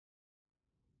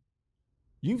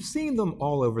You've seen them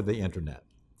all over the internet,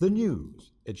 the news,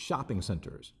 at shopping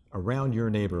centers, around your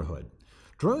neighborhood.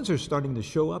 Drones are starting to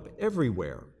show up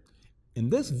everywhere. In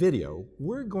this video,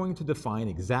 we're going to define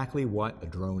exactly what a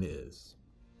drone is.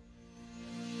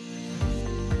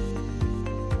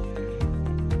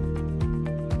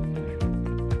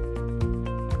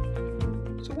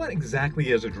 So what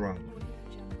exactly is a drone?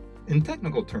 In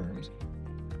technical terms,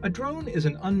 a drone is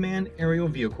an unmanned aerial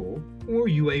vehicle, or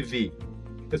UAV.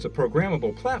 It's a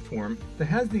programmable platform that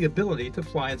has the ability to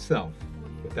fly itself,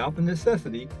 without the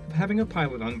necessity of having a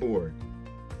pilot on board.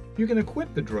 You can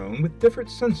equip the drone with different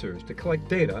sensors to collect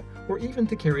data or even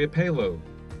to carry a payload.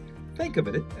 Think of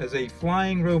it as a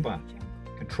flying robot,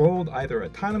 controlled either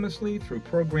autonomously through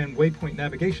programmed waypoint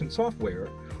navigation software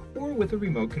or with a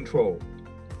remote control.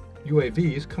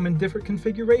 UAVs come in different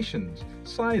configurations,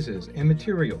 sizes, and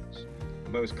materials.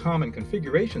 The most common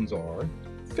configurations are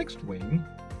fixed wing,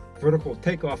 vertical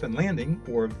takeoff and landing,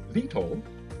 or VTOL,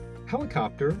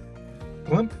 helicopter,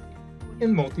 blimp,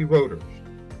 and multi-rotors.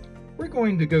 We're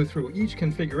going to go through each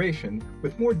configuration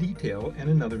with more detail in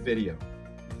another video.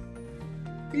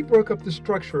 We broke up the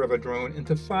structure of a drone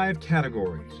into 5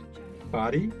 categories: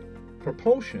 body,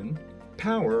 propulsion,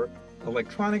 power,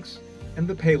 electronics, and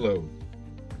the payload.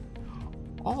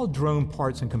 All drone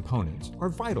parts and components are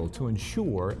vital to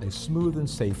ensure a smooth and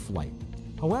safe flight.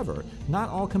 However, not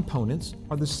all components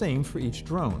are the same for each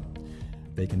drone.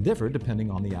 They can differ depending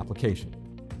on the application.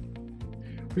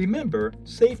 Remember,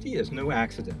 safety is no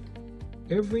accident.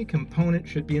 Every component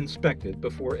should be inspected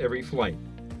before every flight.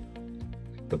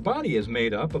 The body is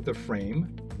made up of the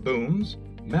frame, booms,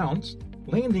 mounts,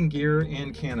 landing gear,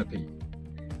 and canopy.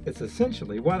 It's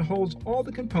essentially what holds all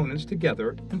the components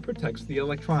together and protects the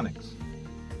electronics.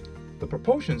 The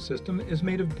propulsion system is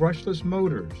made of brushless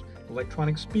motors,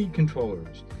 electronic speed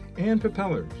controllers, and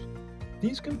propellers.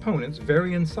 These components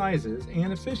vary in sizes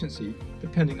and efficiency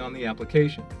depending on the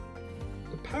application.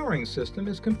 The powering system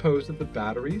is composed of the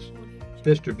batteries,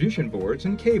 distribution boards,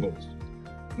 and cables.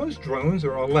 Most drones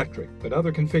are electric, but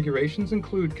other configurations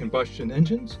include combustion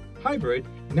engines, hybrid,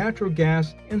 natural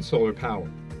gas, and solar power.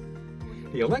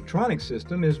 The electronic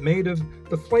system is made of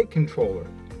the flight controller,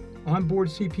 onboard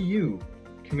CPU,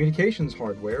 communications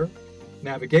hardware,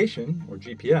 navigation, or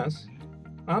GPS,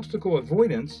 obstacle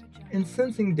avoidance, and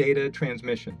sensing data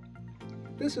transmission.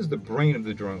 This is the brain of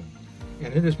the drone,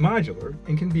 and it is modular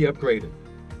and can be upgraded.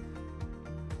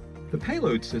 The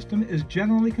payload system is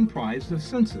generally comprised of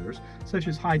sensors such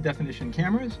as high-definition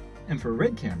cameras,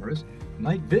 infrared cameras,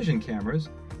 night vision cameras,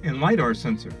 and LiDAR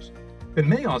sensors, but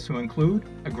may also include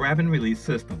a grab-and-release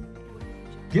system.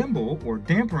 Gimbal or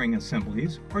dampering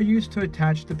assemblies are used to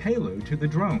attach the payload to the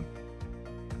drone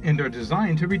and are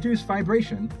designed to reduce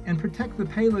vibration and protect the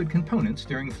payload components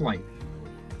during flight.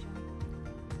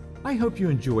 I hope you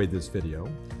enjoyed this video.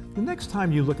 The next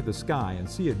time you look at the sky and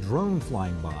see a drone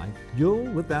flying by, you'll,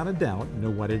 without a doubt,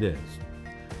 know what it is.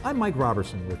 I'm Mike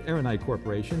Robertson with Aeronyde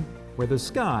Corporation, where the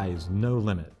sky's no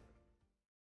limit.